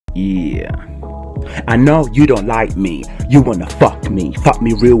Yeah. I know you don't like me, you wanna fuck me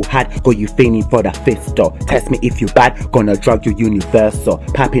real hard, got you feeling for the pistol. Test me if you bad, gonna drug you universal.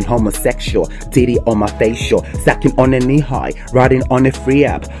 Poppin homosexual, titty on my facial, sacking on a knee high, riding on a free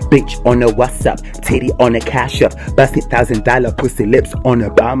app, bitch on a WhatsApp, titty on a cash up, busting $1,000 pussy lips on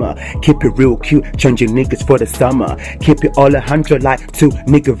Obama. Keep it real cute, changing niggas for the summer. Keep it all 100 like 2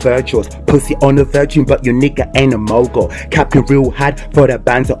 nigga Virgils. Pussy on a virgin, but your nigga ain't a mogul. Capping real hard for the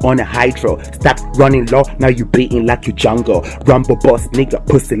bands on a hydro. Stacks running low, now you beating like you jungle. Rumble boss nigga,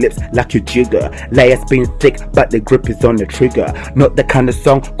 pussy lips like you jigger. Layers being thick, but the grip is on the trigger. Not the kind of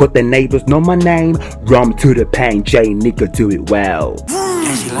song, got the neighbors know my name. Rum to the pain, J nigga do it well.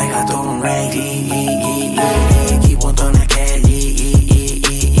 Yeah, she like I throw them right, keep on throwing that cash,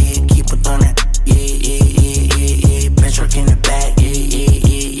 keep on throwing that, bench truck in the back,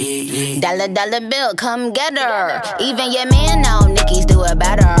 Dollar, dollar bill, come get her. Even your man know Nicki's do it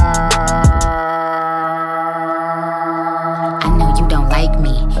better. I know you don't like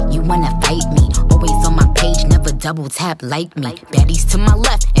me, you wanna fight me. Always on my page, never double tap like me. Baddies to my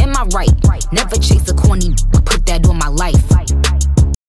left and my right, never chase a corny, put that on my life.